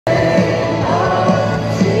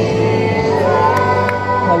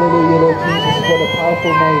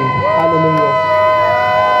powerful name. Hallelujah.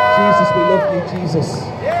 Jesus, we love you, Jesus.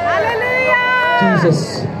 Hallelujah. Jesus,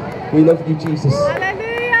 we love you, Jesus.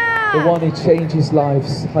 Hallelujah. The one who changes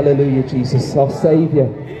lives. Hallelujah, Jesus. Our Saviour,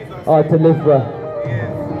 our Deliverer.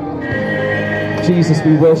 Jesus,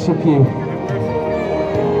 we worship you.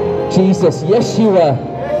 Jesus, Yeshua.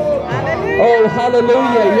 Oh,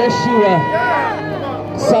 hallelujah, Yeshua.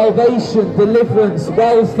 Salvation, deliverance,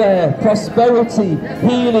 welfare, prosperity,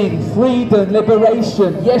 healing, freedom,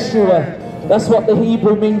 liberation. Yeshua. That's what the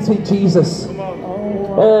Hebrew means in Jesus.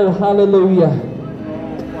 Oh, hallelujah.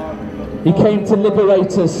 He came to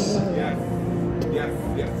liberate us.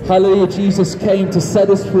 Hallelujah. Jesus came to set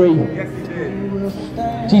us free.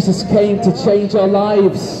 Jesus came to change our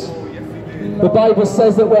lives. The Bible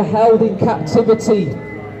says that we're held in captivity,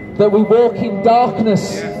 that we walk in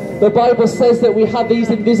darkness. The Bible says that we have these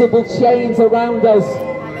invisible chains around us,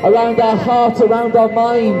 around our heart, around our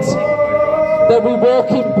minds, that we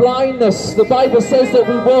walk in blindness. The Bible says that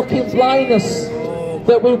we walk in blindness,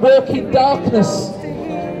 that we walk in darkness.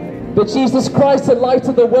 But Jesus Christ, the light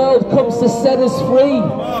of the world, comes to set us free.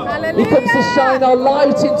 Hallelujah. He comes to shine our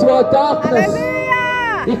light into our darkness.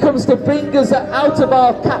 Hallelujah. He comes to bring us out of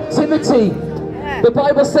our captivity. The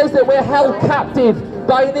Bible says that we're held captive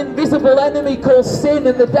by an invisible enemy called sin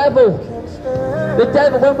and the devil. The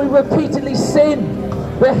devil, when we repeatedly sin,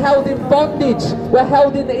 we're held in bondage. We're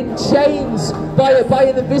held in chains by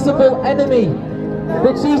an invisible enemy.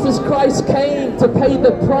 But Jesus Christ came to pay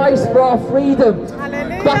the price for our freedom.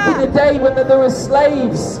 Hallelujah. Back in the day when there were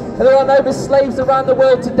slaves, and there are no slaves around the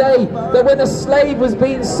world today, that when a slave was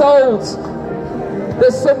being sold,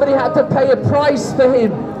 that somebody had to pay a price for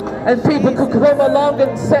him, and people could come along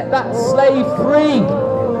and set that slave free.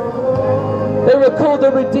 They were called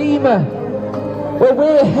a redeemer. Well,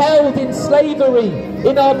 we're held in slavery,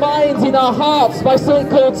 in our minds, in our hearts, by something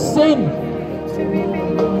called sin.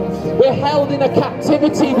 We're held in a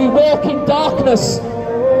captivity. We walk in darkness.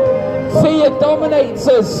 Fear dominates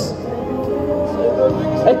us.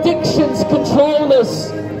 Addictions control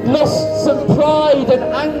us. Lusts and pride and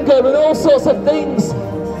anger and all sorts of things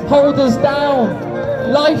hold us down.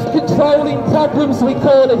 Life-controlling problems, we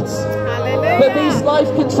call it. Hallelujah. But these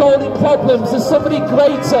life-controlling problems, there's somebody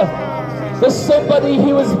greater. There's somebody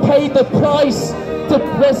who has paid the price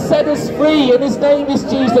to set us free, and his name is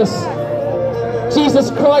Jesus. Jesus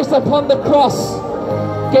Christ upon the cross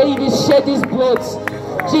shed his blood.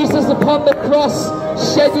 Jesus upon the cross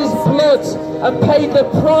shed his blood and paid the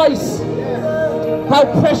price. How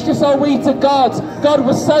precious are we to God? God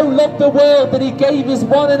was so loved the world that he gave his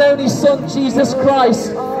one and only Son, Jesus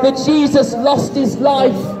Christ, that Jesus lost his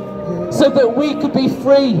life so that we could be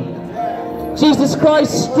free. Jesus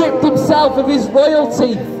Christ stripped himself of his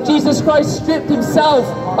royalty. Jesus Christ stripped himself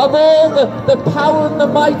of all the power and the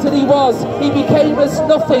might that he was. He became as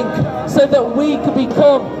nothing so that we could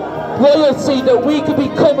become royalty, that we could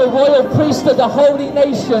become a royal priesthood, a holy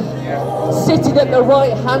nation, sitting at the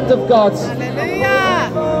right hand of God. Hallelujah.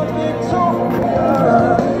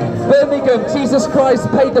 Birmingham, Jesus Christ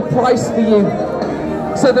paid the price for you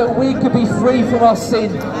so that we could be free from our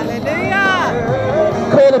sin. Hallelujah.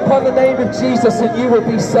 Call upon the name of Jesus and you will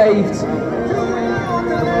be saved.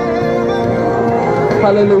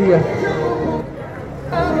 Hallelujah.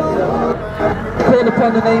 Call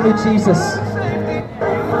upon the name of Jesus.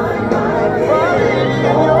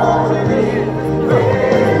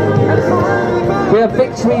 We have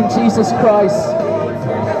victory in Jesus Christ.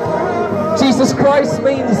 Jesus Christ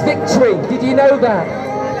means victory. Did you know that?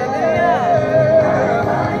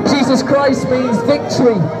 Jesus Christ means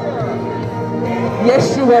victory.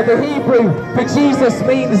 Yeshua, the Hebrew for Jesus,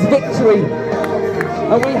 means victory.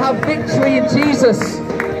 And we have victory in Jesus,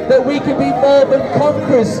 that we can be more than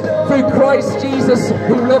conquerors through Christ Jesus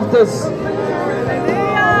who loved us.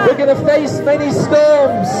 We're going to face many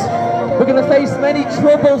storms. We're going to face many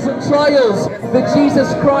troubles and trials, but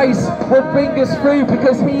Jesus Christ will bring us through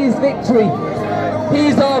because he is victory. He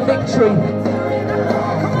is our victory.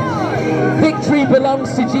 Victory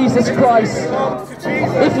belongs to Jesus Christ.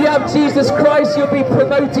 If you have Jesus Christ, you'll be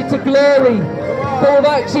promoted to glory. But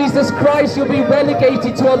without Jesus Christ, you'll be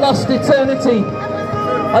relegated to a lost eternity.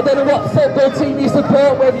 I don't know what football team you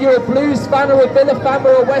support, whether you're a Blues fan or a Villa fan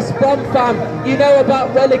or a West Brom fan. You know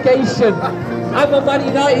about relegation. I'm a Man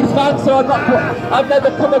United fan, so I've never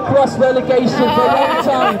come across relegation for a long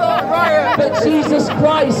time. But Jesus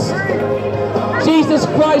Christ,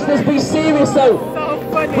 let's be serious though.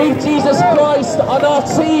 With Jesus Christ on our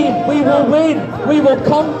team, we will win, we will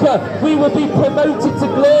conquer, we will be promoted to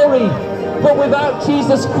glory. But without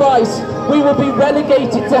Jesus Christ, we will be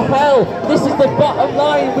relegated to hell. This is the bottom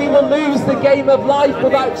line. We will lose the game of life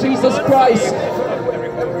without Jesus Christ.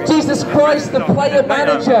 Jesus Christ, the player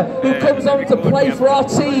manager who comes on to play for our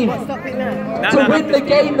team, to win the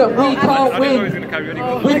game that we can't win.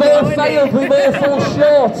 We've all failed, we've all fallen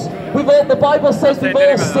short. The Bible says we've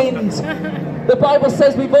all sinned. The Bible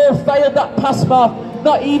says we've all failed that pass mark.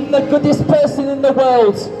 Not even the goodest person in the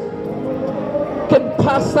world can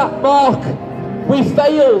pass that mark. We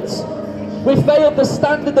failed. We failed the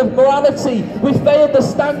standard of morality. We failed the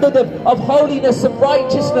standard of holiness and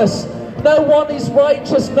righteousness. No one is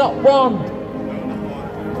righteous, not one.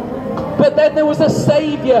 But then there was a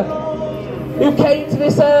Saviour who came to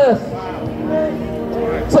this earth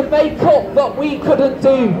to make up what we couldn't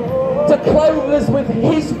do, to clothe us with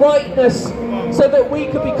His rightness, so that we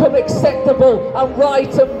could become acceptable and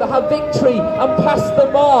right and have victory and pass the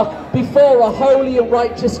mark before a holy and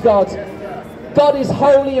righteous God. God is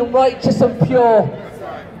holy and righteous and pure.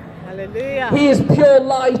 Hallelujah. He is pure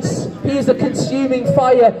light. He is a consuming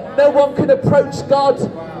fire. No one can approach God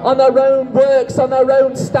on their own works, on their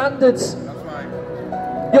own standards.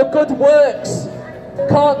 Your good works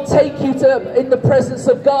can't take you in the presence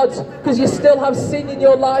of God, because you still have sin in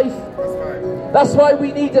your life. That's why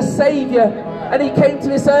we need a Saviour. And He came to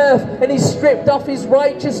this earth and He stripped off His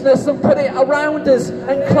righteousness and put it around us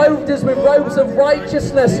and clothed us with robes of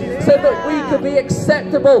righteousness, so that we could be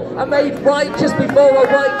acceptable and made righteous before a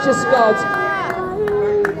righteous God.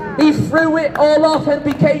 He threw it all off and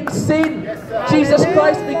became sin. Jesus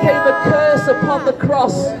Christ became a curse upon the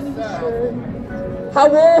cross. How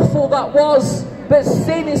awful that was. But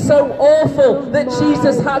sin is so awful that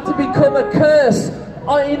Jesus had to become a curse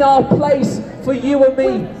in our place for you and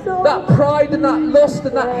me. That pride and that lust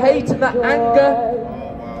and that hate and that anger,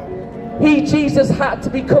 Jesus had to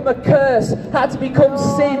become a curse, had to become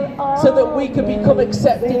sin, so that we could become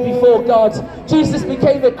accepted before God. Jesus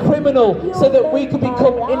became a criminal so that we could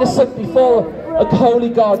become innocent before a holy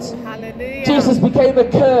God. Jesus became a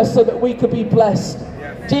curse so that we could be blessed.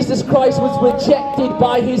 Jesus Christ was rejected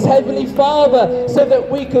by His Heavenly Father so that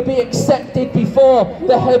we could be accepted before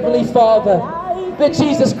the Heavenly Father. But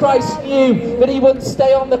Jesus Christ knew that He wouldn't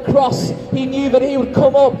stay on the cross. He knew that He would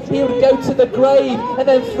come up, He would go to the grave, and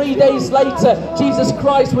then 3 days later, Jesus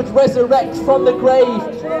Christ would resurrect from the grave.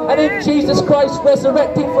 And in Jesus Christ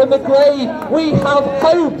resurrecting from the grave, we have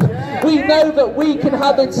hope. We know that we can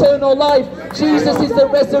have eternal life. Jesus is the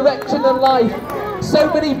resurrection and life.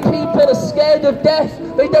 So many people are scared of death.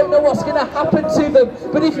 They don't know what's going to happen to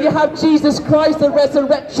them. But if you have Jesus Christ, the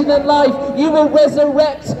resurrection and life, you will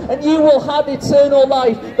resurrect and you will have eternal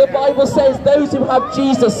life. The Bible says those who have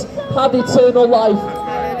Jesus have eternal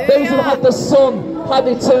life. Those who have the Son have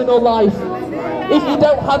eternal life. If you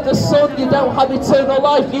don't have the Son, you don't have eternal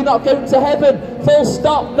life. You're not going to heaven. Full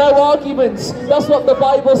stop, no arguments. That's what the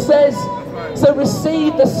Bible says. So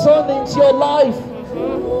receive the Son into your life.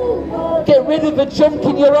 Get rid of the junk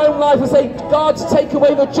in your own life and say, God, take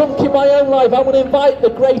away the junk in my own life. I want to invite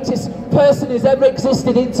the greatest person who's ever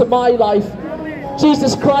existed into my life.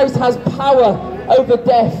 Jesus Christ has power over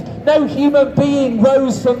death. No human being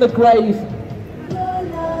rose from the grave.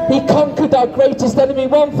 He conquered our greatest enemy.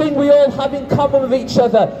 One thing we all have in common with each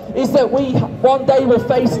other is that we one day will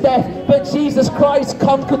face death. But Jesus Christ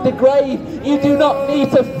conquered the grave. You do not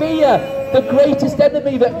need to fear the greatest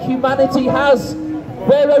enemy that humanity has.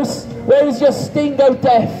 Where is your sting, O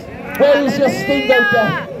death? Where is your sting, O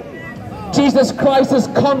death? Jesus Christ has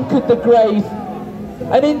conquered the grave.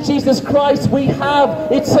 And in Jesus Christ we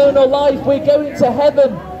have eternal life. We're going to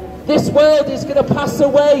heaven. This world is going to pass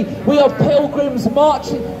away. We are pilgrims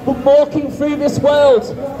walking through this world.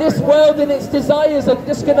 This world and its desires are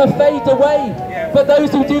just going to fade away. But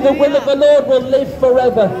those who do the will of the Lord will live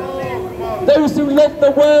forever. Those who love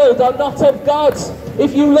the world are not of God.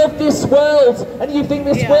 If you love this world and you think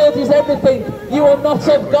this world is everything, you are not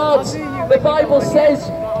of God. The Bible says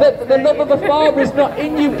that the love of the Father is not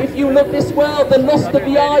in you if you love this world, the lust of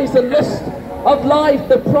the eyes, the lust of life,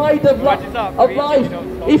 the pride of life.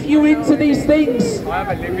 If you're into these things,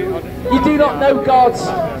 you do not know God.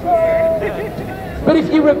 But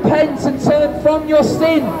if you repent and turn from your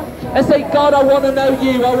sin and say, God, I want to know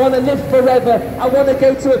you, I want to live forever, I want to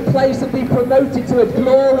go to a place and be promoted to a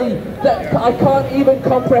glory that I can't even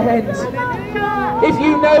comprehend. If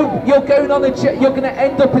you know you're going to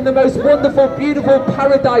end up in the most wonderful, beautiful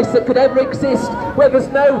paradise that could ever exist, where there's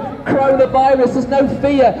no coronavirus, there's no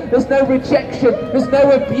fear, there's no rejection, there's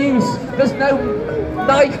no abuse, there's no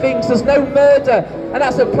knifings, there's no murder, and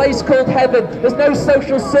that's a place called heaven. There's no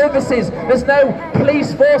social services, there's no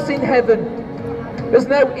police force in heaven, there's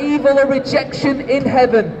no evil or rejection in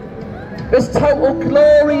heaven. There's total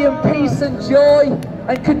glory and peace and joy.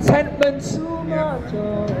 and contentment.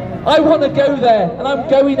 I want to go there, and I'm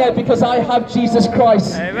going there because I have Jesus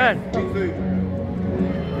Christ. Amen.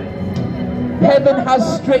 Heaven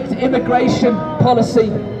has strict immigration policy.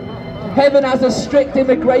 Heaven has a strict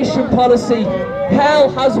immigration policy. Hell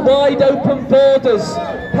has wide open borders.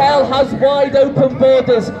 Hell has wide open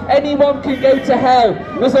borders. Anyone can go to hell.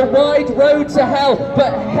 There's a wide road to hell,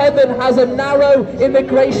 but heaven has a narrow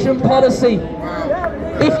immigration policy.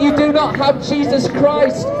 If you do not have Jesus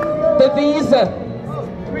Christ, the visa,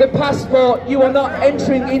 the passport, you are not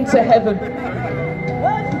entering into heaven.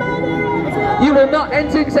 You will not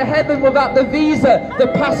enter into heaven without the visa, the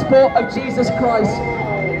passport of Jesus Christ.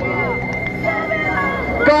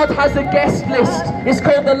 God has a guest list. It's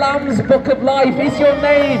called the Lamb's Book of Life. Is your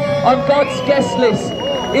name on God's guest list?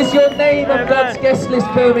 Is your name on God's guest list,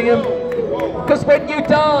 Birmingham? Because when you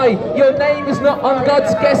die, your name is not on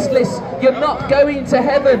God's guest list. You're not going to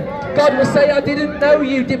heaven. God will say, I didn't know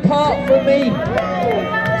you. Depart from me.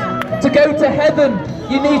 To go to heaven,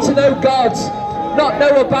 you need to know God. Not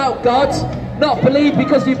know about God. Not believe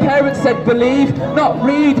because your parents said believe. Not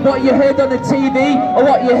read what you heard on the TV or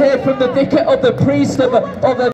what you heard from the vicar or the priest of a